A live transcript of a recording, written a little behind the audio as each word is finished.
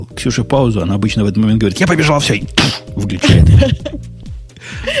Ксюша паузу, она обычно в этот момент говорит, я побежал, все, и выключает.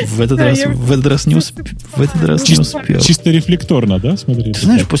 В этот раз не успел. Чисто рефлекторно, да, смотри? Ты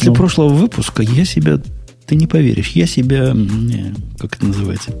знаешь, после прошлого выпуска я себя, ты не поверишь, я себя, как это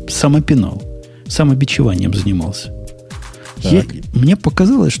называется, самопинал, самобичеванием занимался. Мне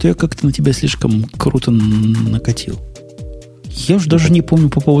показалось, что я как-то на тебя слишком круто накатил. Я уж даже не помню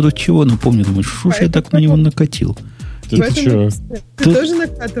по поводу чего, но помню, думаю, что ж я так на него накатил. Ты тоже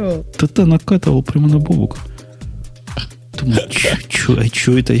накатывал? Ты накатывал прямо на Бобука. Думаю,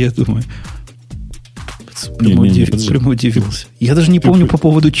 что это, я думаю. Прямо удивился. Я даже не помню по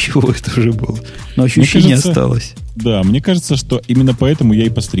поводу чего это уже было. Но ощущение осталось. Да, мне кажется, что именно поэтому я и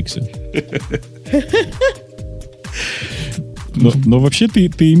постригся. Но вообще ты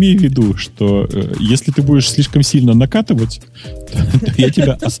имей в виду, что если ты будешь слишком сильно накатывать, то я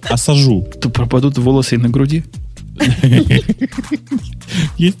тебя осажу. То пропадут волосы и на груди?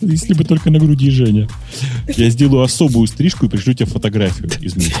 Если бы только на груди, Женя. Я сделаю особую стрижку и пришлю тебе фотографию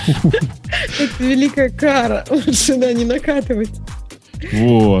из них. Это великая кара. Лучше, да, не накатывать.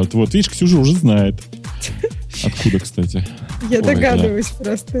 Вот. Видишь, Ксюша уже знает. Откуда, кстати? Я догадываюсь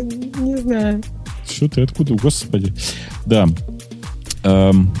просто. Не знаю. Что ты откуда? Господи. Да.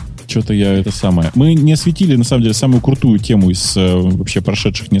 Что-то я это самое. Мы не осветили, на самом деле, самую крутую тему из вообще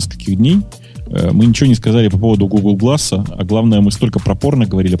прошедших нескольких дней. Мы ничего не сказали по поводу Google Glass, а главное, мы столько про порно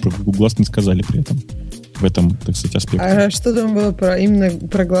говорили, про Google Glass не сказали при этом. В этом, так сказать, аспекте. А что там было именно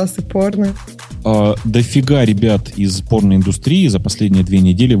про глаз и порно? Дофига ребят из порноиндустрии за последние 2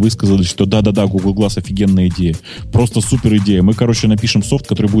 недели высказали, что да-да-да, Google Glass офигенная идея. Просто супер идея. Мы, напишем софт,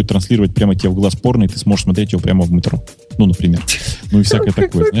 который будет транслировать прямо тебе в глаз порно, и ты сможешь смотреть его прямо в метро. Ну, например. Ну и всякое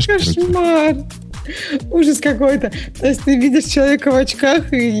такое. Знаешь, кошмар. Ужас какой-то. То есть ты видишь человека в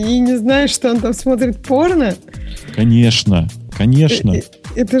очках и не знаешь, что он там смотрит порно? Конечно.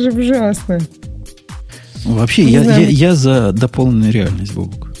 Это же ужасно. Вообще, я за дополненную реальность,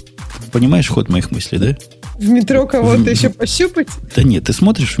 Бобук. Понимаешь ход моих мыслей, да? В метро кого-то еще пощупать? Да нет, ты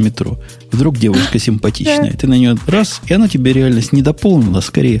смотришь в метро, вдруг девушка симпатичная, ты на нее раз, и она тебе реальность не дополнила, а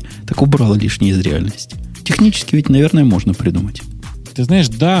скорее так убрала лишнее из реальности. Технически ведь, наверное, можно придумать. Ты знаешь,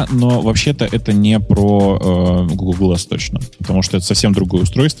 да, но вообще-то это не про Google Glass точно, потому что это совсем другое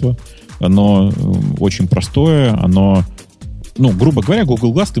устройство, оно очень простое, оно... Ну, грубо говоря,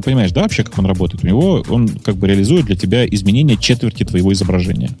 Google Glass, ты понимаешь, да, вообще, как он работает? У него он как бы реализует для тебя изменение четверти твоего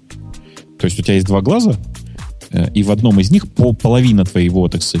изображения. То есть у тебя есть 2 глаза, и в одном из них половина твоего,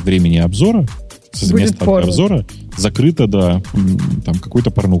 так сказать, времени обзора, с места обзора, закрыто, да, там,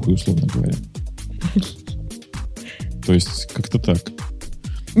 какой-то порнухой, условно говоря. То есть как-то так.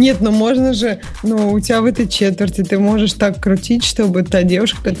 Нет, можно же, у тебя в этой четверти ты можешь так крутить, чтобы та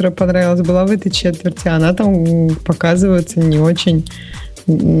девушка, которая понравилась, была в этой четверти, а она там показывается не очень,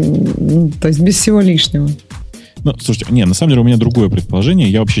 то есть без всего лишнего. Ну, слушайте, на самом деле у меня другое предположение.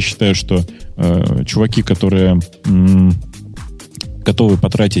 Я вообще считаю, что чуваки, которые готовы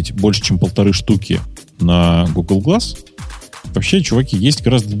потратить больше, чем 1,5 штуки на Google Glass, вообще, чуваки, есть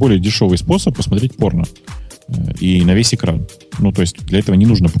гораздо более дешевый способ посмотреть порно. И на весь экран. Ну, то есть для этого не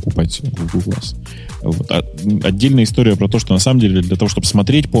нужно покупать Google Glass. Вот. Отдельная история про то, что на самом деле для того, чтобы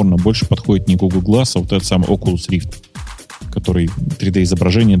смотреть порно, больше подходит не Google Glass, а вот этот самый Oculus Rift, который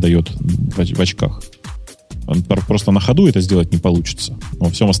 3D-изображение дает в очках. Он просто на ходу это сделать не получится. Но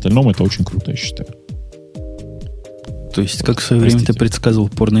во всем остальном это очень круто, я считаю. То есть, как в свое время ты предсказывал,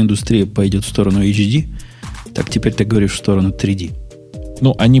 порноиндустрия пойдет в сторону HD, так теперь ты говоришь в сторону 3D.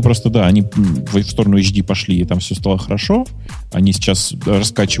 Ну, они просто, да, они в сторону HD пошли, и там все стало хорошо. Они сейчас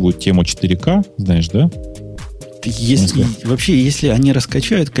раскачивают тему 4К, знаешь, да? Если они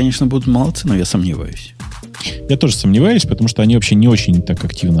раскачают, конечно, будут молодцы, но я сомневаюсь. Я тоже сомневаюсь, потому что они вообще не очень так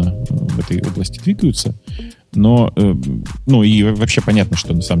активно в этой области двигаются. Но, и вообще понятно,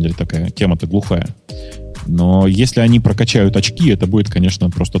 что на самом деле такая тема-то глухая. Но если они прокачают очки, это будет,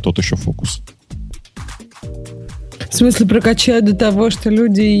 конечно, просто тот еще фокус. В смысле, прокачают до того, что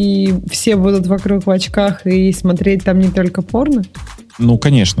люди и все будут вокруг в очках и смотреть там не только порно? Ну,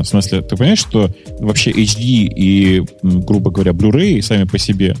 конечно. В смысле, ты понимаешь, что вообще HD и, грубо говоря, Blu-ray сами по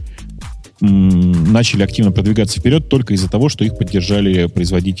себе начали активно продвигаться вперед только из-за того, что их поддержали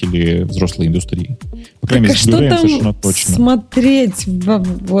производители взрослой индустрии. По крайней мере, с Blu-ray совершенно точно. Смотреть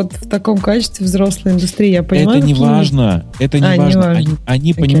в таком качестве взрослой индустрии, я понимаю. Это не важно. Это не важно.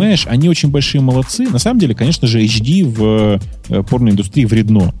 Они, понимаешь, они очень большие молодцы. На самом деле, конечно же, HD в порноиндустрии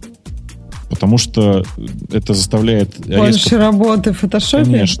вредно. Потому что это заставляет... Больше работы в фотошопе?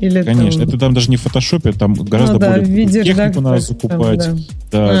 Конечно, или конечно. Это там даже не в фотошопе, там гораздо более технику надо закупать.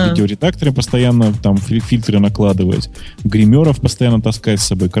 Да, в видеоредакторе постоянно там фильтры накладывать, гримеров постоянно таскать с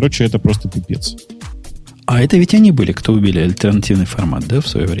собой. Короче, это просто пипец. А это ведь они были, кто убили альтернативный формат, да, в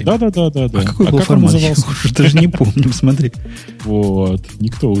свое время? Да. А какой был формат? Я уже даже не помню, смотри. Вот.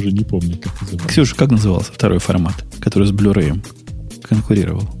 Никто уже не помнит, как назывался. Ксюша, как назывался второй формат, который с Blu-ray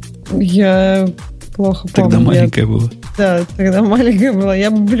конкурировал? Я плохо помню. Тогда маленькая была. Да, тогда маленькая была. Я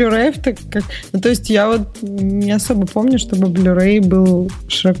Blu-ray так как... Ну, то есть я вот не особо помню, чтобы Blu-ray был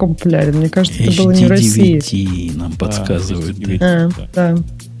широко популярен. Мне кажется, это было не в России. HD нам подсказывают. Да.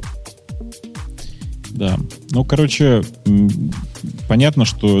 Да. Ну, короче, понятно,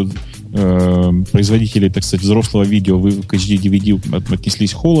 что производители, так сказать, взрослого видео к HD-DVD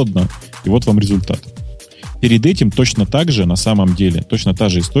отнеслись холодно, и вот вам результат. Перед этим точно так же, на самом деле, точно та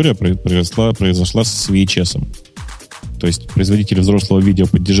же история произошла с VHS. То есть производители взрослого видео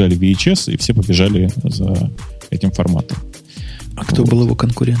поддержали VHS, и все побежали за этим форматом. А кто был его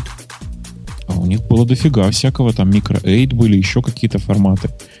конкурент? А у них было дофига всякого, там Micro 8 были, еще какие-то форматы.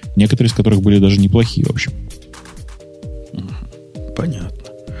 Некоторые из которых были даже неплохие, в общем. Понятно.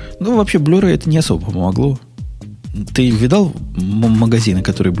 Ну, вообще, Blu-ray это не особо помогло. Ты видал магазины,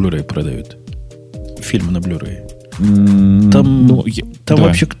 которые Blu-ray продают? Фильмы на Blu-ray? Там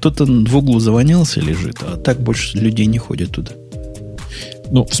вообще кто-то в углу завонялся лежит, а так больше людей не ходят туда.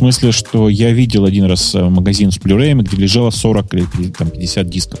 Ну, в смысле, что я видел один раз магазин с Blu-ray, где лежало 40 или 50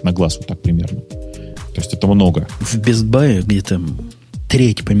 дисков на глаз, вот так примерно. То есть это много. В Best Buy где-то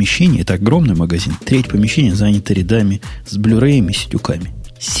треть помещения, это огромный магазин, треть помещения занята рядами с Blu-ray и сидюками.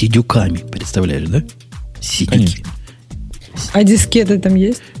 Сидюками, представляешь, да? Сидюки. Конечно. А дискеты там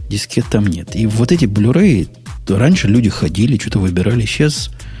есть? Дискет там нет. И вот эти Blu-ray, раньше люди ходили, что-то выбирали.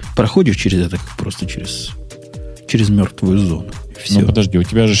 Сейчас проходишь через это как просто через мертвую зону. Все. Ну, подожди, у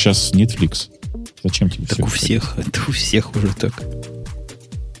тебя же сейчас Netflix. Зачем тебе так все? У всех, это у всех уже так.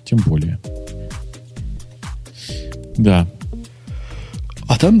 Тем более. Да.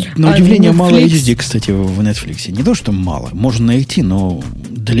 А там, на удивление, мало HD, кстати, в Netflix. Не то, что мало. Можно найти, но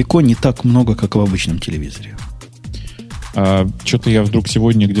далеко не так много, как в обычном телевизоре. Что-то я вдруг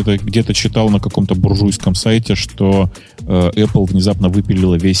сегодня где-то читал на каком-то буржуйском сайте, что Apple внезапно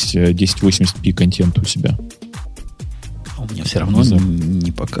выпилила весь 1080p контент у себя. А у меня все равно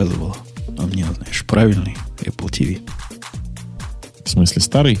не показывало. А у меня, знаешь, правильный Apple TV. В смысле,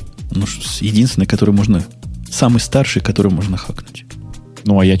 старый? Ну, единственный, который можно... Самый старший, который можно хакнуть.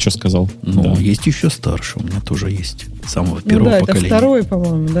 Ну, а я что сказал? Ну, да. Есть еще старше. У меня тоже есть. Самого первого поколения. Это второй,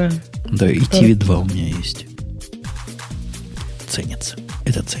 по-моему, да. Да, и TV2 у меня есть. Ценится.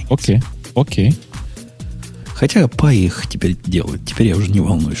 Это ценится. Окей. Хотя Пай их теперь делает. Теперь я уже не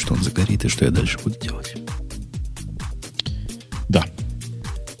волнуюсь, что он загорит и что я дальше буду делать. Да.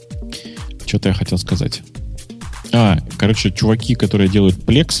 Что-то я хотел сказать. Короче, чуваки, которые делают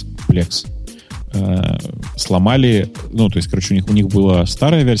Plex, сломали, ну, то есть, короче, у них была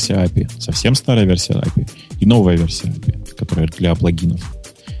старая версия API, совсем старая версия API и новая версия API, которая для плагинов.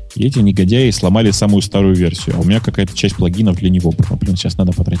 И эти негодяи сломали самую старую версию, а у меня какая-то часть плагинов для него. Сейчас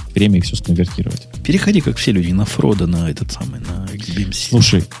надо потратить время и все сконвертировать. Переходи, как все люди, на Фрода, на XBMC.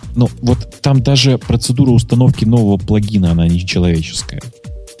 Слушай, ну, вот там даже процедура установки нового плагина, она не человеческая.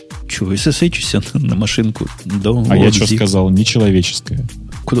 Чего, SSH на машинку? А я что сказал? Нечеловеческая.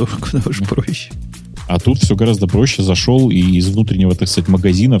 Куда уж проще. А тут все гораздо проще. Зашел и из внутреннего, так сказать,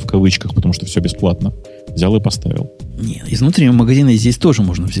 магазина, в кавычках, потому что все бесплатно, взял и поставил. Нет, из внутреннего магазина здесь тоже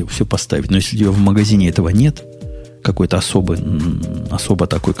можно все поставить. Но если у тебя в магазине этого нет, какой-то особо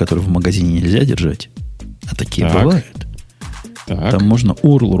такой, который в магазине нельзя держать, а такие бывают, там можно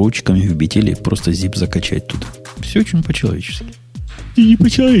URL ручками вбить или просто zip закачать туда. Все очень по-человечески. И не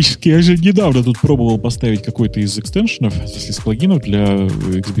по-человечески. Я же недавно тут пробовал поставить какой-то из экстеншенов, из плагинов для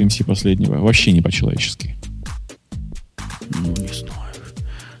XBMC последнего. Вообще не по-человечески. Ну, не знаю.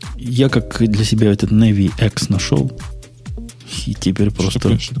 Я как для себя этот Navy X нашел. И теперь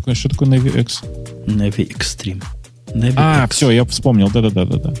просто... Что такое Navy X? Navy Extreme. Navy X. Все, я вспомнил.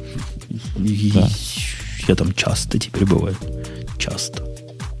 Да. Я там часто теперь бываю. Часто.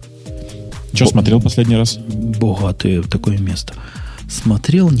 Что смотрел последний раз? Богатое такое место.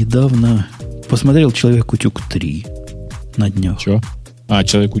 Смотрел недавно... Посмотрел «Человек-утюг 3» на днях. Чего?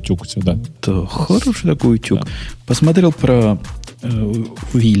 «Человек-утюг», все, да. Да, хороший такой утюг. Да. Посмотрел про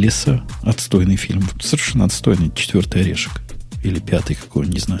Уиллиса. Отстойный фильм. Совершенно отстойный. «4-й орешек». Или 5-й какой,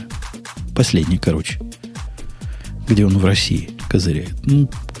 не знаю. Последний, короче. Где он в России козыряет. Ну,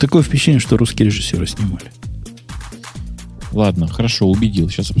 такое впечатление, что русские режиссеры снимали. Ладно, хорошо, убедил.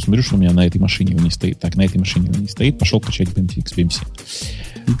 Сейчас я посмотрю, что у меня на этой машине он не стоит. Так, на этой машине он не стоит. Пошел качать XBMC.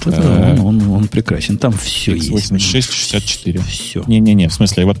 Он прекрасен. Там все есть. 8664. Все. Не-не-не, в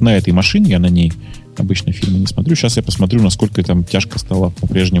смысле, вот на этой машине я на ней обычно фильмы не смотрю. Сейчас я посмотрю, насколько там тяжко стало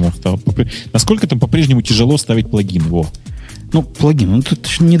по-прежнему. Насколько там по-прежнему тяжело ставить плагины. Во. Ну, плагин,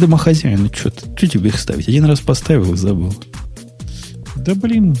 тут не домохозяин. Что тебе их ставить? Один раз поставил и забыл. Да,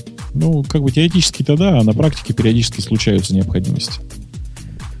 блин. Ну, как бы теоретически-то да, а на практике периодически случаются необходимости.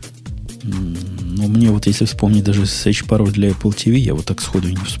 Ну, мне вот если вспомнить даже SH-пароль для Apple TV, я вот так сходу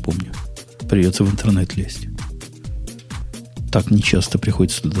и не вспомню. Придется в интернет лезть. Так нечасто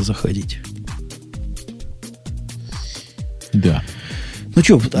приходится туда заходить. Да. Ну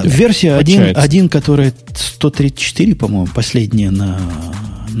что, да. Версия 1, которая 134, по-моему, последняя на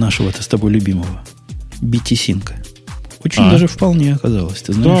нашего-то с тобой любимого. BT-синка. Очень даже вполне оказалось.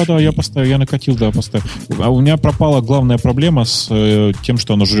 Ты знаешь? Да, я поставил, я накатил, поставил. А у меня пропала главная проблема с тем,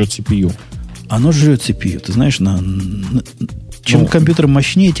 что оно жрет CPU. Оно жрет CPU. Ты знаешь, чем компьютер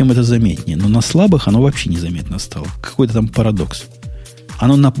мощнее, тем это заметнее. Но на слабых оно вообще незаметно стало. Какой-то там парадокс.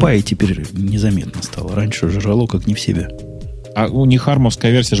 Оно на пае теперь незаметно стало. Раньше жрало как не в себя. А у них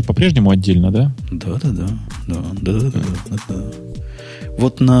армовская версия же по-прежнему отдельно, да? Да.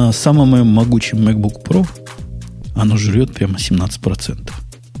 Вот на самом моем могучем MacBook Pro оно жрет прямо 17%.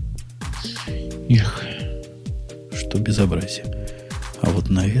 Их. Что безобразие. А вот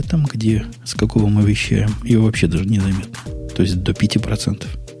на этом, с какого мы вещаем, его вообще даже незаметно. То есть до 5%.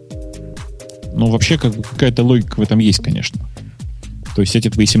 Ну, вообще, какая-то логика в этом есть, конечно. То есть эти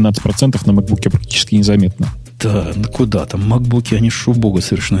твои 17% на MacBook практически незаметно. Да, ну куда там? MacBook, они ж убого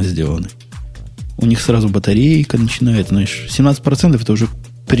совершенно сделаны. У них сразу батарейка начинает, знаешь, 17% это уже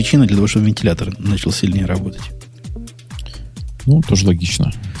причина для того, чтобы вентилятор начал сильнее работать. Ну, тоже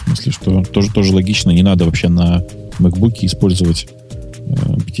логично. В смысле, что тоже логично. Не надо вообще на MacBook использовать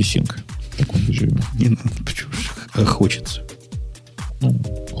BT-Sync в таком режиме. Не надо, почему же? Хочется. Ну,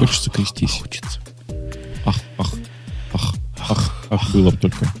 хочется крестись. Хочется. Ах, было бы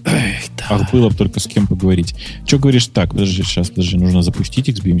только. Эх, да. Ах, было бы только с кем поговорить. Что говоришь? Так, подожди, нужно запустить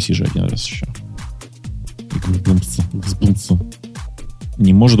XBMC же один раз еще. XBMC.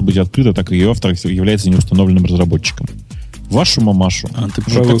 Не может быть открыто, так как ее автор является неустановленным разработчиком. Вашу мамашу. Ты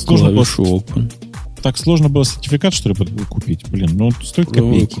правую клавишу Open. Так сложно было сертификат, что ли, купить? Блин, ну стоит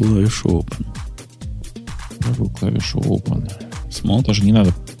копейки. Правую клавишу Open. Правую клавишу Open. Small. Даже не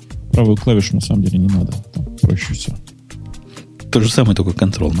надо. Правую клавишу на самом деле не надо. Там проще все. То же самое, только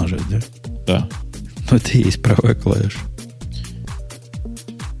Ctrl нажать, да? Да. Но это и есть правая клавиша.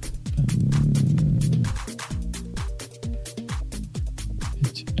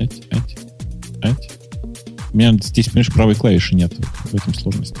 У меня здесь, понимаешь, правой клавиши нет. В этом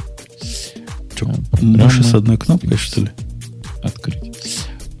сложности. Мыши с одной кнопкой, что ли? Открыть.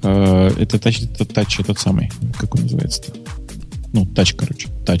 Это тач, этот самый. Как он называется-то? Ну, тач, короче.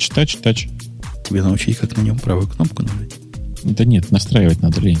 Тач. Тебе научить, как на нем правую кнопку нажать? Да нет, настраивать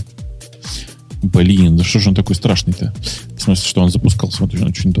надо, лень. Блин, да что же он такой страшный-то? В смысле, что он запускался, смотрю,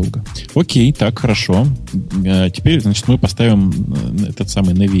 очень долго. Окей, так, хорошо. Теперь, значит, мы поставим этот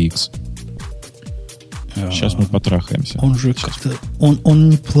самый NaviX. Сейчас мы потрахаемся. Он же как-то... Он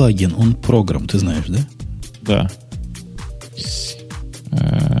не плагин, он программ, ты знаешь, да?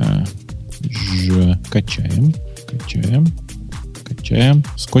 Да. Качаем.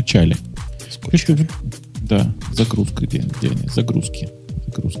 Скачали. Да, загрузка где они? Загрузки.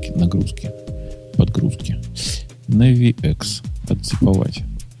 Нагрузки. Подгрузки. NaviX. Отзиповать.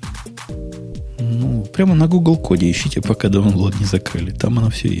 Ну, прямо на Google коде ищите, пока download не закрыли. Там оно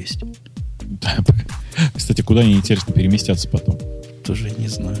все есть. Кстати, куда они, интересно, переместятся потом? Тоже не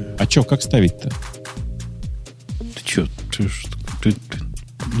знаю. А что, как ставить-то? Ты что? Ты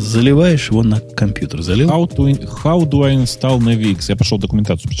заливаешь его на компьютер. Залил? How do I install NaviX? Я пошел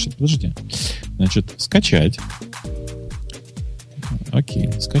документацию прочитать. Подождите. Значит, скачать.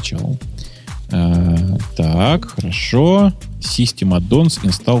 Окей, скачал. Так, хорошо. System addons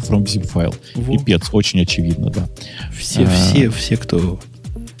install from zip file. Пипец, очень очевидно, да. Все, кто...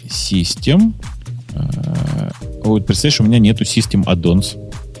 System. Вот, представляешь, у меня нету System addons.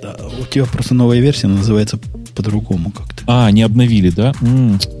 Да, у тебя просто новая версия называется по-другому как-то. Не обновили, да?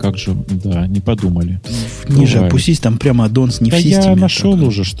 Как же, да, не подумали. Ниже опустись, там прямо addons не в системе. Я нашел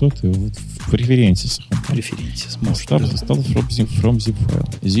уже, что ты, в преференсиях. Преференсис. Install from zip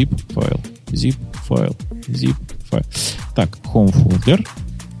file. Zip file. Так, home folder.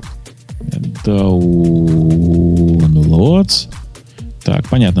 Downloads. Так,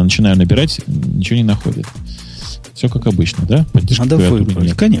 понятно, начинаю набирать, ничего не находит. Все как обычно, да? Поддержка надо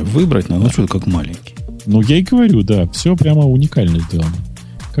выбрать. Конечно, выбрать надо, что как маленький. Ну, я и говорю, да, все прямо уникально сделано.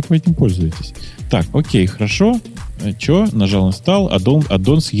 Как вы этим пользуетесь? Так, окей, хорошо. Че? Нажал install,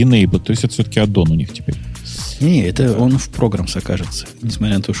 addons enabled. То есть это все-таки addon у них теперь. Не, это он в программс окажется,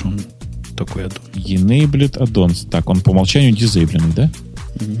 несмотря на то, что он такой addon. Enabled addons. Так, он по умолчанию дизейбленный, да?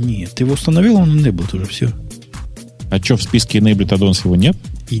 Нет, ты его установил, он enabled уже, все. А что, в списке enabled addons его нет?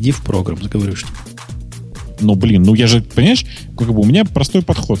 Иди в программс, говорю, что... Ну, блин, я же, понимаешь, как бы у меня простой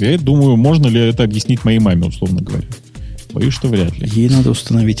подход. Я думаю, можно ли это объяснить моей маме, условно говоря. Боюсь, что вряд ли. Ей надо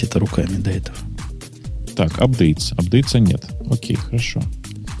установить это руками до этого. Так, updates. Апдейтса нет. Окей, хорошо.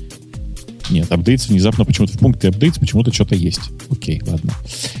 Нет, апдейтс внезапно почему-то в пункте апдейтс почему-то что-то есть. Окей, ладно.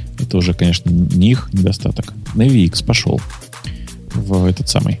 Это уже, конечно, не их недостаток. NaviX пошел в этот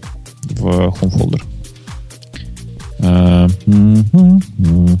самый, в home folder.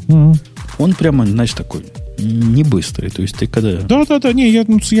 Он прямо, значит, такой не быстрый. То есть ты когда... Да, не,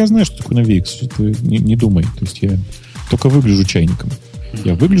 я знаю, что такое NaviX. Ты не думай. То есть я только выгляжу чайником.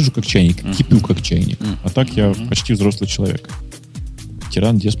 Я выгляжу как чайник, кипю как чайник. А так я почти взрослый человек.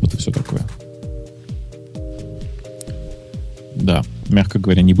 Тиран, деспот и все такое. Да, мягко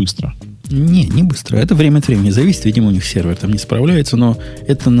говоря, не быстро. Не быстро. Это время от времени зависит. Видимо, у них сервер там не справляется, но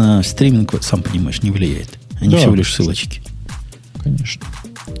это на стриминг, сам понимаешь, не влияет. Они всего лишь ссылочки. Конечно.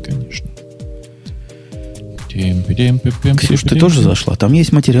 Ксюш, ты тоже зашла? Там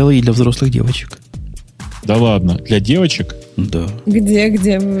есть материалы и для взрослых девочек. Да ладно, для девочек? Да.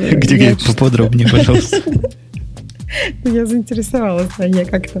 Где? Поподробнее, пожалуйста. Я заинтересовалась, а я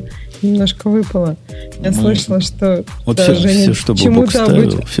как-то немножко выпала. Я слышала, что вот все, что Бобук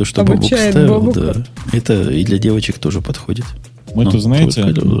ставил, обучает Бобука. Да, это и для девочек тоже подходит. Мы тут,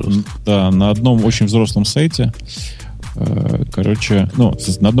 знаете, да, на одном очень взрослом сайте,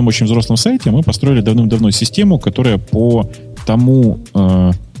 на одном очень взрослом сайте мы построили давным-давно систему, которая по тому,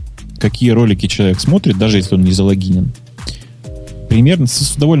 какие ролики человек смотрит, даже если он не залогинен, примерно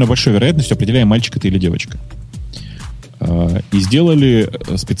с довольно большой вероятностью определяем, мальчик это или девочка. И сделали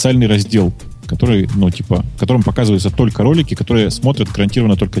специальный раздел, который, в котором показываются только ролики, которые смотрят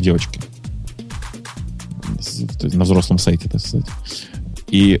гарантированно только девочки. На взрослом сайте, так сказать.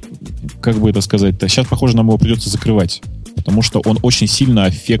 И, как бы это сказать-то, сейчас, похоже, нам его придется закрывать, потому что он очень сильно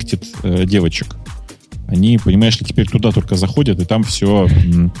аффектит девочек. Они, понимаешь ли, теперь туда только заходят, и там все,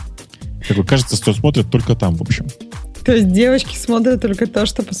 как бы кажется, что смотрят только там, в общем. То есть девочки смотрят только то,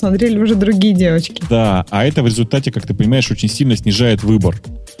 что посмотрели уже другие девочки. Да, а это в результате, как ты понимаешь, очень сильно снижает выбор.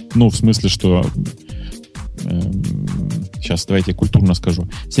 Ну, в смысле, что... сейчас давайте я культурно скажу.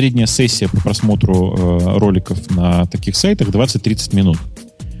 Средняя сессия по просмотру роликов на таких сайтах 20-30 минут.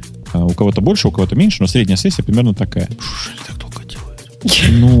 У кого-то больше, у кого-то меньше, но средняя сессия примерно такая. Что они так долго делают?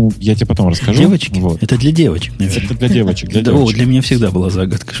 Ну, я тебе потом расскажу. Девочки? Вот. Это для девочек, наверное. Это для девочек. Для меня всегда была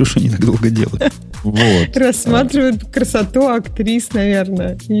загадка, что они так долго делают. Вот. Рассматривают красоту актрис,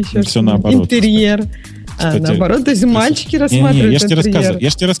 наверное. Еще все наоборот. Интерьер. Кстати, наоборот, то есть мальчики рассматривают интерьер. Я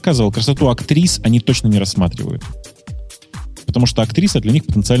же тебе рассказывал, красоту актрис они точно не рассматривают. Потому что актриса для них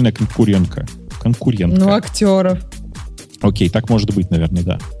потенциальная конкурентка. Ну, актеров. Окей, так может быть, наверное,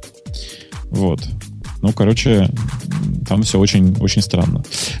 да. Вот. Ну, короче, там все очень, очень странно.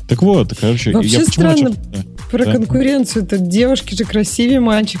 Так вот, короче... Вообще странно про конкуренцию. -то. Девушки же красивее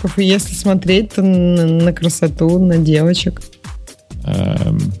мальчиков, и если смотреть, то на красоту, на девочек.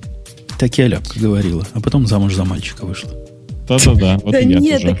 Так я Ляпка говорила, а потом замуж за мальчика вышла. Да-да-да. Вот да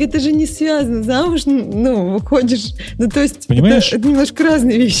нет, тоже. так это же не связано. Замуж, выходишь... Ну, то есть, понимаешь? Это немножко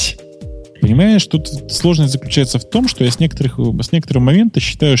разные вещи. Понимаешь, тут сложность заключается в том, что я с некоторого момента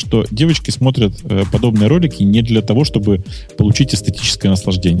считаю, что девочки смотрят подобные ролики не для того, чтобы получить эстетическое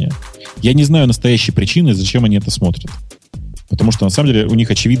наслаждение. Я не знаю настоящей причины, зачем они это смотрят. Потому что, на самом деле, у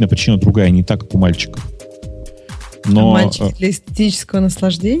них, очевидно, причина другая, не так, как у мальчиков. Но... А мальчики для эстетического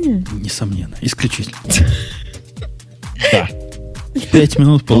наслаждения? Несомненно, исключительно. Да. 5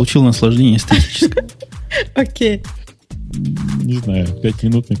 минут получил наслаждение эстетическое. Окей. Не знаю, 5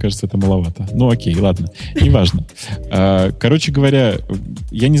 минут, мне кажется, это маловато. Ну, окей, ладно, неважно. Короче говоря,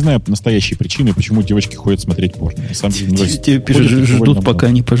 я не знаю настоящей причины, почему девочки ходят смотреть порно. На самом деле, тебе пишут, ждут, пока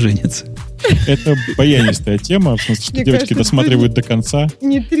они поженятся. Это баянистая тема, в смысле, что мне девочки кажется, досматривают до конца.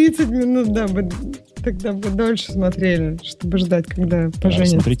 Не 30 минут, да, тогда бы дольше смотрели, чтобы ждать, когда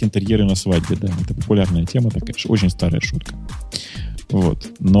поженятся. Смотреть интерьеры на свадьбе, да, это популярная тема, такая очень старая шутка. Вот.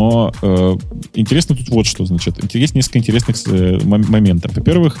 Но интересно тут вот что, значит. Есть несколько интересных моментов.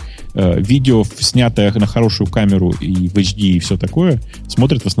 Во-первых, видео, снятое на хорошую камеру и в HD и все такое,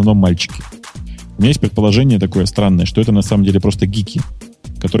 смотрят в основном мальчики. У меня есть предположение такое странное, что это на самом деле просто гики,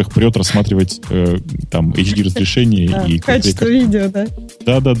 которых прет рассматривать там HD-разрешение. И качество видео, да?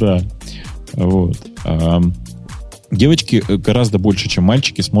 Да-да-да. Вот. Девочки гораздо больше, чем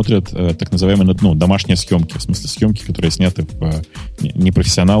мальчики, смотрят так называемые домашние съемки. В смысле, съемки, которые сняты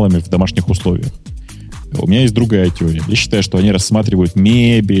непрофессионалами в домашних условиях. У меня есть другая теория. Я считаю, что они рассматривают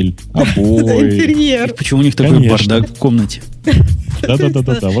мебель, обои. Интерьер. Почему у них такой бардак в комнате?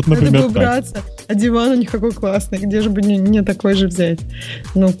 Да-да-да. Вот, например, надо бы убраться. А диван у них какой классный. Где же бы не такой же взять?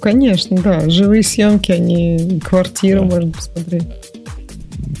 Ну, конечно, да. Живые съемки, они квартиру можно посмотреть.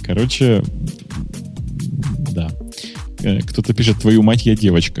 Короче, да. Кто-то пишет, твою мать, я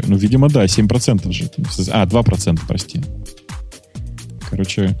девочка. Ну, видимо, да, 7% же. 2%, прости.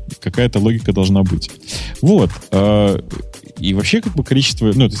 Короче, какая-то логика должна быть. Вот. И вообще, как бы,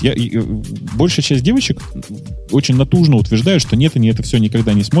 количество... большая часть девочек очень натужно утверждают, что нет, они это все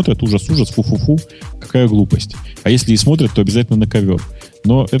никогда не смотрят. Ужас, фу-фу-фу. Какая глупость. А если и смотрят, то обязательно на ковер.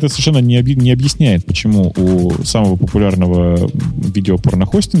 Но это совершенно не объясняет, почему у самого популярного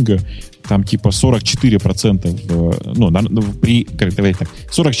видеопорнохостинга там типа 44%,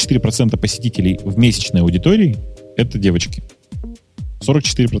 44% посетителей в месячной аудитории — это девочки.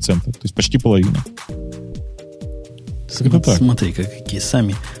 44%, то есть почти половина. Смотри, какие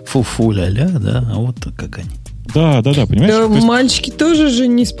сами фу-фу-ля-ля, да, а вот как они. Да, понимаешь? Да, мальчики тоже же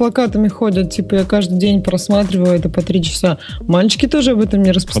не с плакатами ходят, типа я каждый день просматриваю это по 3 часа. Мальчики тоже об этом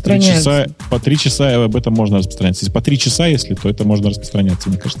не распространяются. По 3 часа об этом можно распространяться. Если по 3 часа, то это можно распространяться,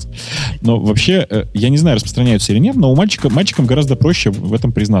 мне кажется. Но вообще, я не знаю, распространяются или нет, но мальчикам гораздо проще в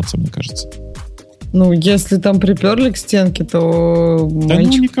этом признаться, мне кажется. Ну, если там приперли к стенке, то да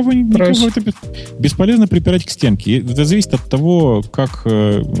никого это бесполезно припирать к стенке. Это зависит от того, как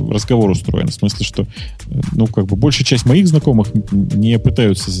разговор устроен. В смысле, что большая часть моих знакомых не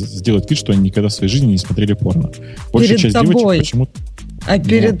пытаются сделать вид, что они никогда в своей жизни не смотрели порно. Большая часть девочек почему-то... А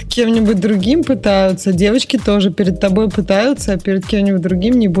перед кем-нибудь другим пытаются. Девочки тоже перед тобой пытаются, а перед кем-нибудь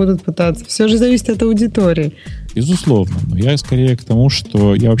другим не будут пытаться. Все же зависит от аудитории. Безусловно. Но я скорее к тому,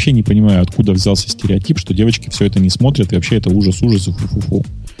 что я вообще не понимаю, откуда взялся стереотип, что девочки все это не смотрят, и вообще это ужас и фу-фу-фу.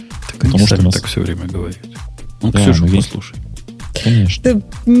 Так они сами так все время говорят. Ксюшу послушай. Конечно. Да,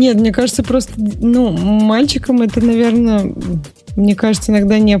 нет, мне кажется, просто, мальчикам это, наверное, мне кажется,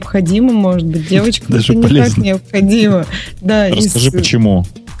 иногда необходимо, может быть, девочкам это не так необходимо. Да, расскажи, почему.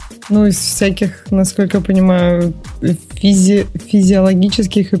 Из всяких, насколько я понимаю,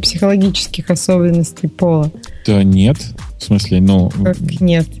 физиологических и психологических особенностей пола. Да нет, в смысле, Как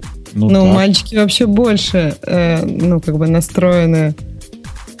нет? Мальчики вообще больше, настроены...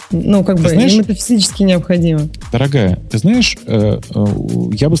 им это физически необходимо. Дорогая, ты знаешь,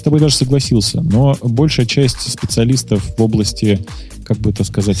 я бы с тобой даже согласился, но большая часть специалистов в области, как бы это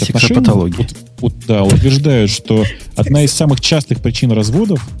сказать, отношений утверждают, что одна из самых частых причин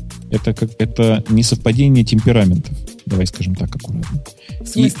разводов это несовпадение темпераментов. Давай скажем так аккуратно. В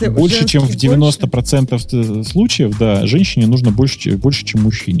смысле, и больше, чем в 90% случаев, да, женщине нужно больше, чем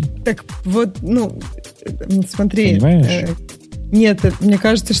мужчине. Так вот, смотри. Понимаешь? Нет, мне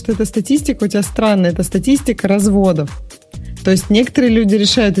кажется, что эта статистика у тебя странная. Это статистика разводов. То есть некоторые люди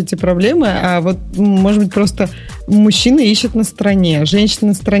решают эти проблемы, а вот, может быть, просто мужчина ищет на стороне. Женщина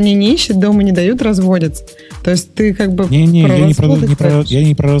на стороне не ищет, дома не дают, разводятся. То есть ты как бы... я не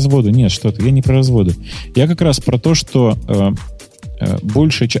про разводы. Нет, что-то. Я не про разводы. Я как раз про то, что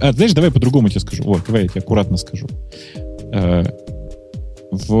большая часть... знаешь, давай по-другому тебе скажу. Вот, давай я тебе аккуратно скажу.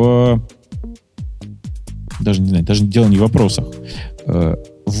 Даже дело не в вопросах.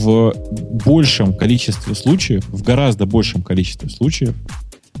 В большем количестве случаев, в гораздо большем количестве случаев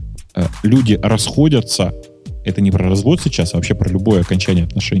люди расходятся. Это не про развод сейчас, а вообще про любое окончание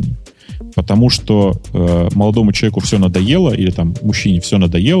отношений. Потому что молодому человеку все надоело, или там мужчине все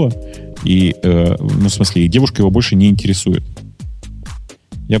надоело, и, и девушка его больше не интересует.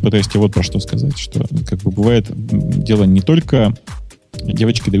 Я пытаюсь тебе вот про что сказать, что как бы бывает дело не только...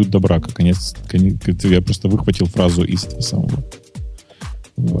 Девочки дают до брака. Я просто выхватил фразу из этого самого.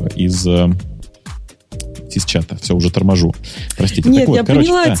 Из чата. Все, уже торможу. Простите. Нет, я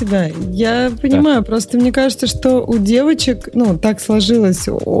поняла тебя. Я понимаю. Просто мне кажется, что у девочек, так сложилось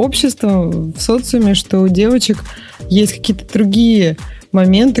общество в социуме, что у девочек есть какие-то другие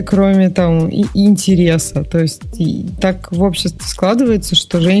моменты, кроме интереса. То есть так в обществе складывается,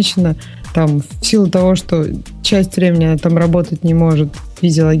 что женщина в силу того, что часть времени она работать не может в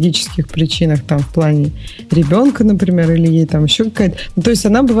физиологических причинах, в плане ребенка, например, или ей еще какая-то... то есть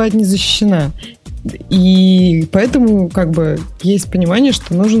она бывает не защищена. И поэтому как бы есть понимание,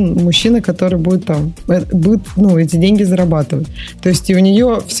 что нужен мужчина, который будет эти деньги зарабатывать. То есть и у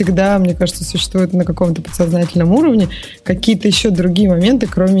нее всегда, мне кажется, существует на каком-то подсознательном уровне какие-то еще другие моменты,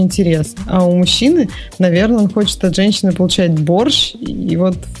 кроме интереса. А у мужчины, наверное, он хочет от женщины получать борщ и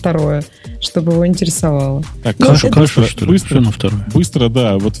вот второе, чтобы его интересовало. Так, кашу, что ли? Что на второе? Быстро,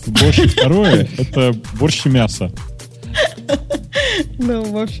 да. Вот борщ и второе — это борщ и мясо. Ну,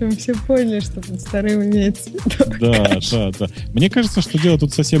 в общем, все поняли, что под вторым имеется в виду. Да. Мне кажется, что дело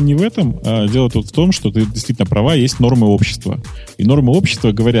тут совсем не в этом, а дело тут в том, что ты действительно права, есть нормы общества. И нормы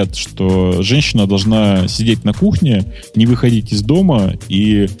общества говорят, что женщина должна сидеть на кухне, не выходить из дома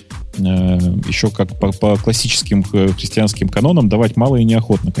и еще как по классическим христианским канонам давать мало и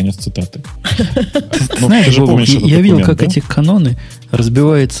неохотно. Конец цитаты. Знаешь, я видел, как эти каноны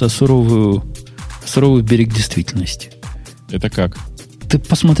разбиваются о суровый берег действительности. Это как? Ты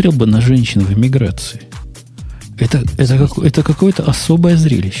посмотрел бы на женщин в эмиграции. Это какое-то особое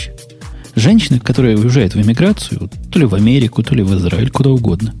зрелище. Женщины, которые уезжают в эмиграцию, то ли в Америку, то ли в Израиль, куда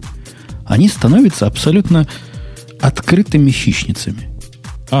угодно, они становятся абсолютно открытыми хищницами.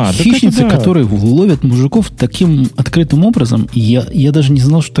 Хищницы, которые ловят мужиков таким открытым образом, я даже не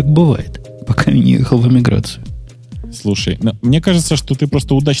знал, что так бывает, пока не ехал в эмиграцию. Слушай, мне кажется, что ты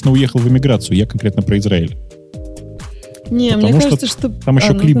просто удачно уехал в эмиграцию. Я конкретно про Израиль. Не, потому мне кажется, что... Там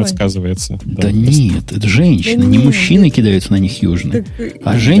еще климат сказывается. Да нет, это женщины. Не мужчины кидаются на них южные,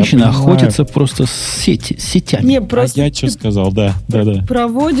 а женщины охотятся просто с сетями. Не, просто я что сказал, да.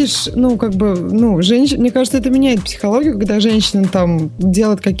 Проводишь, женщин... Мне кажется, это меняет психологию, когда женщина там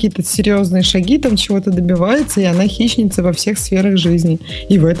делает какие-то серьезные шаги, там чего-то добивается, и она хищница во всех сферах жизни.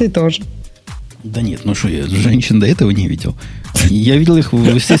 И в этой тоже. Да нет, что я женщин до этого не видел. Я видел их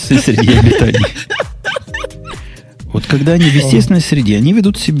в естественной среде обитания. Вот когда они в естественной среде, они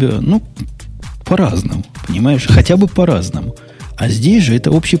ведут себя, по-разному, понимаешь? Хотя бы по-разному. А здесь же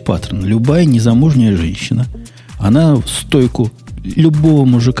это общий паттерн. Любая незамужняя женщина, она в стойку любого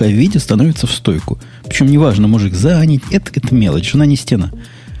мужика видит, становится в стойку. Причем неважно, мужик занят, это мелочь, жена не стена.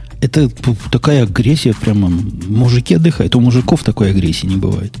 Это такая агрессия прямо. Мужики отдыхают. У мужиков такой агрессии не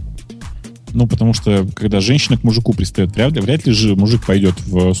бывает. Потому что, когда женщина к мужику пристает, вряд ли же мужик пойдет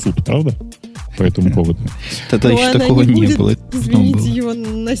в суд, правда? По этому поводу. Тогда еще такого не было. Извините, его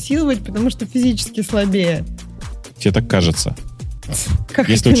насиловать, потому что физически слабее. Тебе так кажется.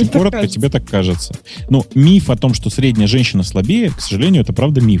 Если очень коротко, тебе так кажется. Миф о том, что средняя женщина слабее, к сожалению, это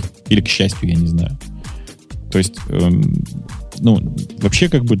правда миф. Или к счастью, я не знаю. То есть, вообще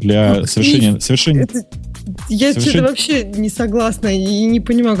как бы для совершения... Я что-то вообще не согласна и не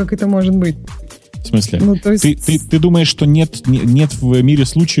понимаю, как это может быть. В смысле? Ты думаешь, что нет в мире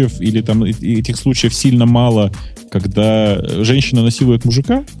случаев или там этих случаев сильно мало, когда женщина насилует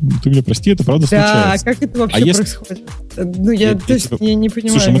мужика? Ты меня прости, это правда случается. Да, как это вообще происходит? Я не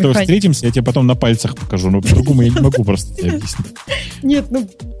понимаю. Слушай, мы с тобой встретимся, я тебе потом на пальцах покажу, но по-другому я не могу просто тебе объяснить. Нет,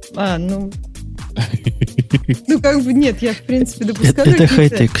 нет, я в принципе допускаю. Это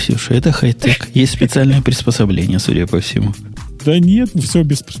хай-тек, Ксюша, это хай-тек. Есть специальное приспособление, судя по всему. Да нет, все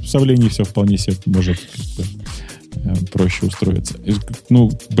без приспособлений, все вполне себе может проще устроиться.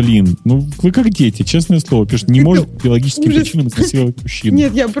 Вы как дети, честное слово, потому что не может по биологическим причинам изнасиловать мужчину.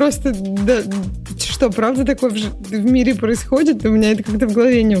 Нет, я просто... Что, правда такое в мире происходит? У меня это как-то в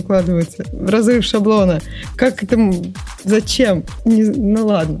голове не укладывается. Разрыв шаблона. Как это... Зачем?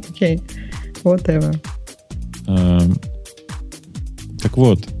 Ладно, окей. Whatever. Так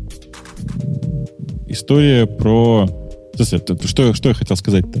вот. История про... Что я хотел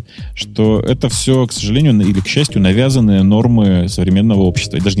сказать-то? Что это все, к сожалению, или к счастью, навязанные нормы современного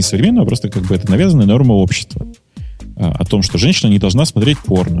общества. И даже не современного, а просто как бы это навязанные нормы общества. О том, что женщина не должна смотреть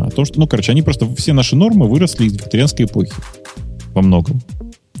порно. О том, что, они просто... Все наши нормы выросли из викторианской эпохи. Во многом.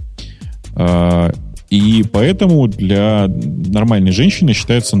 И поэтому для нормальной женщины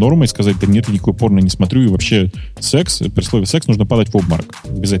считается нормой сказать, да нет, я никакой порно не смотрю, и вообще при слове секс нужно падать в обморок.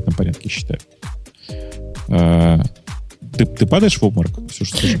 В обязательном порядке, считаю. Ты падаешь в обморок?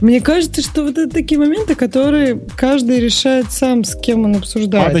 Мне кажется, что вот это такие моменты, которые каждый решает сам, с кем он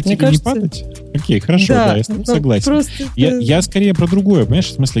обсуждает. Падать или не падать? Окей, хорошо, да, я с тобой согласен. Я скорее про другое, понимаешь?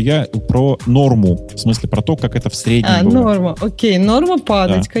 В смысле, я про норму. В смысле, про то, как это в среднем бывает. Норма. Окей, норма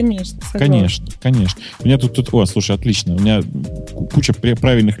падать, да. Конечно. Согласна. Конечно. У меня тут... слушай, отлично. У меня куча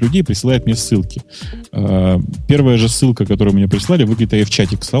правильных людей присылает мне ссылки. Первая же ссылка, которую мне прислали, выглядит, я в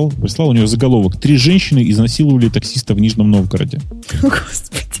чатик прислал, у нее заголовок: 3 женщины изнасиловали таксиста в Нижнем Новгороде.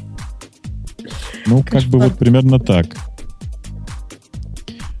 Господи. Как бы вот примерно так.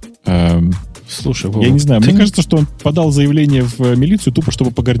 Слушай, я не знаю, мне кажется, что он подал заявление в милицию тупо,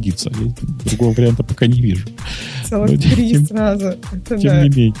 чтобы погордиться. Я другого варианта пока не вижу. Целых 3 сразу. Тем не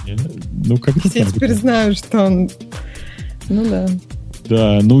менее. Ну, как-то я теперь знаю, что он... Ну да.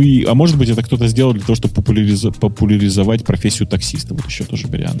 Да, а может быть, это кто-то сделал для того, чтобы популяризовать профессию таксиста. Вот еще тоже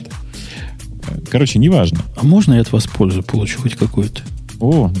вариант. Короче, неважно. А можно я от вас пользу получу хоть какую-то?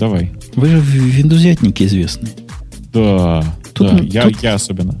 О, давай. Вы же виндузятники известные. Да, я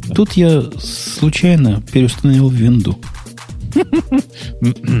особенно. Да. Тут я случайно переустановил винду.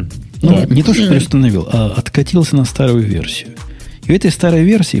 Ну, не то, что переустановил, а откатился на старую версию. И в этой старой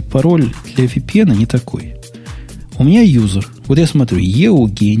версии пароль для VPN не такой. У меня юзер. Вот я смотрю,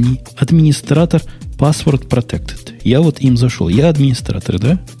 Евгений, администратор, password protected. Я вот им зашел. Я администратор,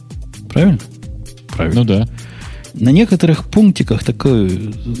 да? Правильно? Правильно. Ну да. На некоторых пунктиках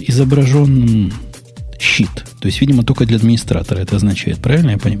такой изображен щит. То есть, видимо, только для администратора это означает.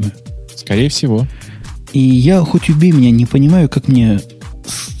 Правильно я понимаю? Скорее всего. И я, хоть убей меня, не понимаю, как мне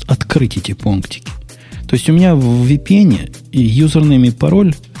открыть эти пунктики. То есть, у меня в VPN юзернейм и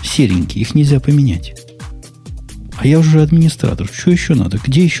пароль серенькие. Их нельзя поменять. А я уже администратор. Что еще надо?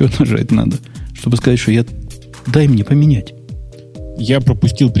 Где еще нажать надо? Чтобы сказать, что дай мне поменять. Я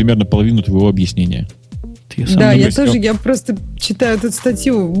пропустил примерно половину твоего объяснения. Я просто читаю эту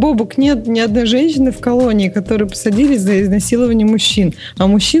статью. Бобук, нет ни одной женщины в колонии, которые посадили за изнасилование мужчин. А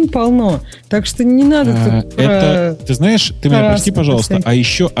мужчин полно. Так что не надо тут ты знаешь, ты меня прости, пожалуйста, а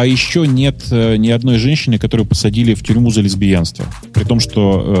еще нет ни одной женщины, которую посадили в тюрьму за лесбиянство. При том,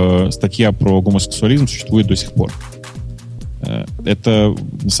 что статья про гомосексуализм существует до сих пор. Это,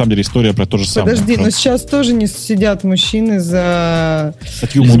 на самом деле, история про то же самое. Подожди, но сейчас тоже не сидят мужчины за...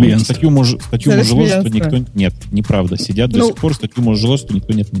 Статью мужеложества никто... Нет, неправда. Сидят до сих пор, статью мужеложества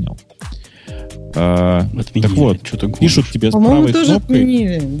никто не отменял. Так вот, пишут тебе с правой тоже кнопкой...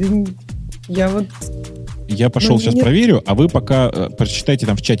 отменили. Я пошел сейчас проверю, а вы пока прочитайте,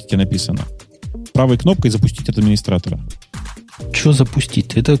 там в чатике написано. Правой кнопкой запустить от администратора. Что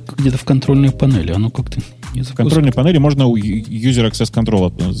запустить? Это где-то в контрольной панели. Оно как-то не запускает. В контрольной панели можно у User Access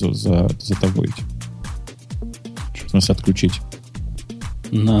Control затовоить. В смысле, отключить.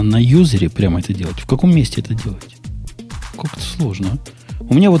 На юзере прямо это делать? В каком месте это делать? Как-то сложно.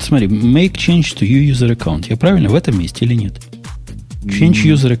 У меня вот, смотри, make change to user account. Я правильно в этом месте или нет? Change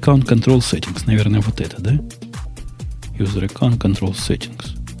user account control settings. Наверное, вот это, да? User account control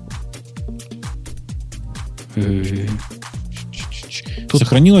settings. Тут...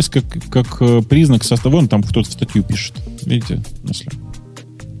 Сохранилось как признак состава. Вон там кто-то статью пишет. Видите?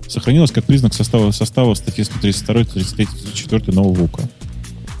 Сохранилось как признак состава статьи 132, 33, 34 нового УК.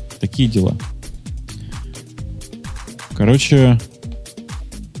 Такие дела. Короче...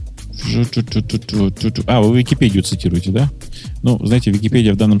 вы Википедию цитируете, да? Ну, знаете,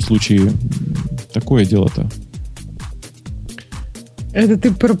 Википедия в данном случае такое дело-то. Это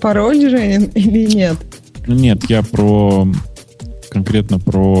ты про пароль, Женя, или нет? Нет, я конкретно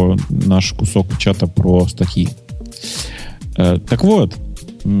про наш кусок чата про статьи. Так вот,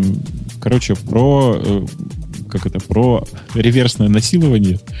 короче, про реверсное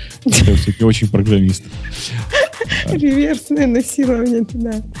насилование. Это все-таки очень программист. Реверсное насилование,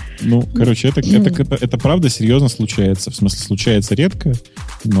 да. Ну, короче, это правда серьезно случается. В смысле, случается редко,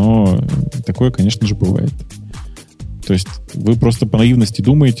 но такое, конечно же, бывает. То есть вы просто по наивности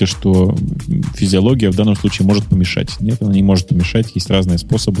думаете, что физиология в данном случае может помешать. Нет, она не может помешать. Есть разные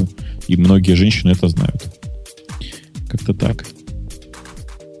способы, и многие женщины это знают. Как-то так.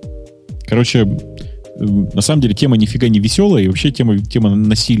 Короче, на самом деле тема нифига не веселая, и вообще тема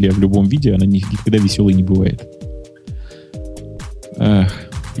насилия в любом виде, она никогда веселой не бывает.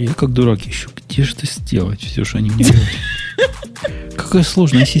 Я как дурак ищу. Где же это сделать? Все, что они мне говорят. Какая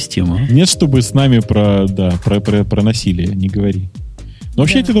сложная система. Нет, чтобы с нами про насилие не говори. Но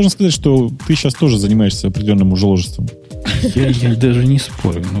вообще я тебе должен сказать, что ты сейчас тоже занимаешься определенным мужеложеством. Я даже не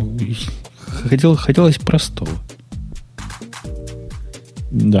спорю. Хотелось простого.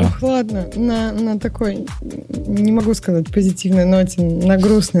 Да. Ох, ладно, на такой, не могу сказать позитивной ноте, на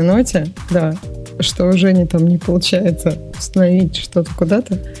грустной ноте, да, что у Жени там не получается установить что-то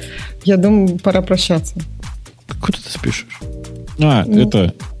куда-то, я думаю, пора прощаться. Куда ты спешишь?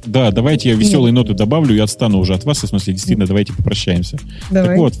 Да, давайте я веселые ноты добавлю и отстану уже от вас. В смысле, действительно, давайте попрощаемся. Давай.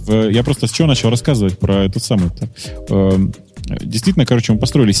 Так вот, я просто с чего начал рассказывать про этот самый-то. Действительно, короче, мы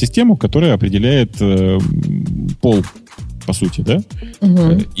построили систему, которая определяет пол, по сути, да?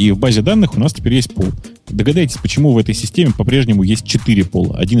 Угу. И в базе данных у нас теперь есть пол. Догадайтесь, почему в этой системе по-прежнему есть 4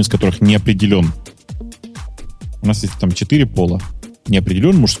 пола, один из которых не определен. У нас есть там 4 пола. Не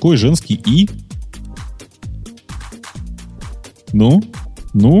определен мужской, женский и... Ну,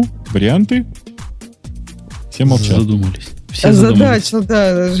 варианты? Все молчат. Задумались. Все задумались. Озадачил,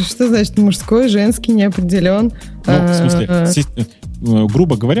 да. Что значит мужской, женский, не определен? Ну, в смысле,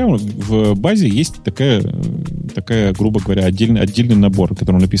 грубо говоря, в базе есть такая, грубо говоря, отдельный набор, в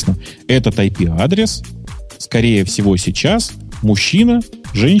котором написано этот IP-адрес, скорее всего, сейчас мужчина,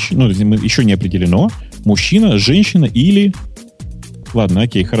 женщина, ну, еще не определено, мужчина, женщина или... Ладно,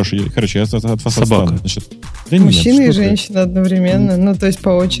 окей, короче, я от вас собака. Значит, да мужчина и женщина одновременно, ну, то есть по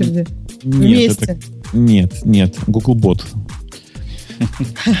очереди. Вместе. Нет, Google-бот.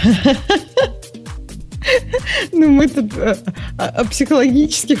 Ну, мы тут о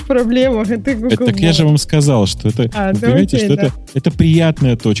психологических проблемах. Так я же вам сказал, что это, вы понимаете, что это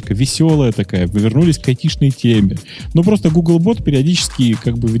приятная точка, веселая такая. Вы вернулись к айтишной теме. Ну, просто Google-бот периодически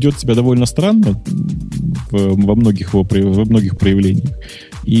как бы ведет себя довольно странно во многих проявлениях.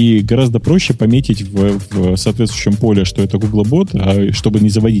 И гораздо проще пометить в соответствующем поле, что это Google-бот, а чтобы не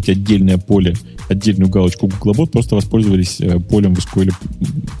заводить отдельное поле, отдельную галочку Google-бот, просто воспользовались полем в SQL.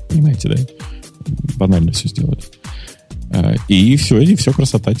 Понимаете, да? Банально все сделали. И все,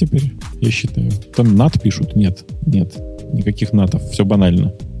 красота теперь, я считаю. Там нат пишут? Нет, никаких натов. Все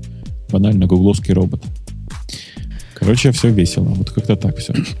банально. Банально гугловский робот. Короче, все весело. Вот как-то так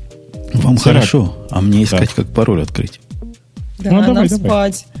все. Вам хорошо, а мне искать, как пароль открыть. Да, давай.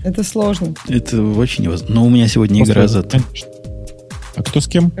 Спать. Это сложно. Это очень невозможно. Но у меня сегодня игра за... А кто с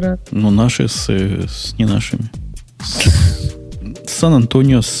кем? Ну, наши с не нашими.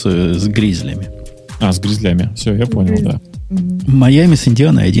 Сан-Антонио с Гризлями. С Гризлями. Все, я понял, да. Майами с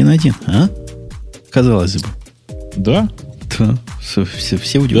Индианой 1-1, а? Казалось бы. Да? Да.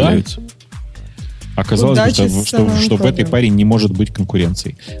 Все удивляются. Да? Оказалось бы, что в этой паре не может быть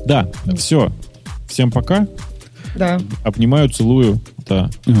конкуренции. Да, все. Всем пока. Да. Обнимаю, целую. Да.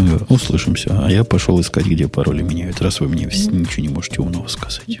 Услышимся. А я пошел искать, где пароли меняют, раз вы мне ничего не можете умного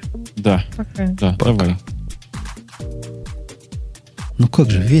сказать. Да. Пока. Да, пока. Давай. Ну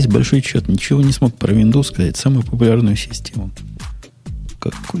как же, весь большой чат ничего не смог про Windows сказать, самую популярную систему.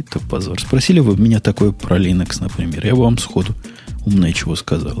 Какой-то позор. Спросили вы меня такое про Linux, например. Я бы вам сходу умное чего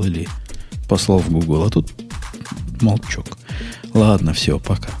сказал. Или послал в Google. А тут молчок. Ладно, все,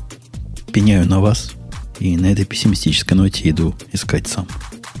 пока. Пеняю на вас. И на этой пессимистической ноте иду искать сам.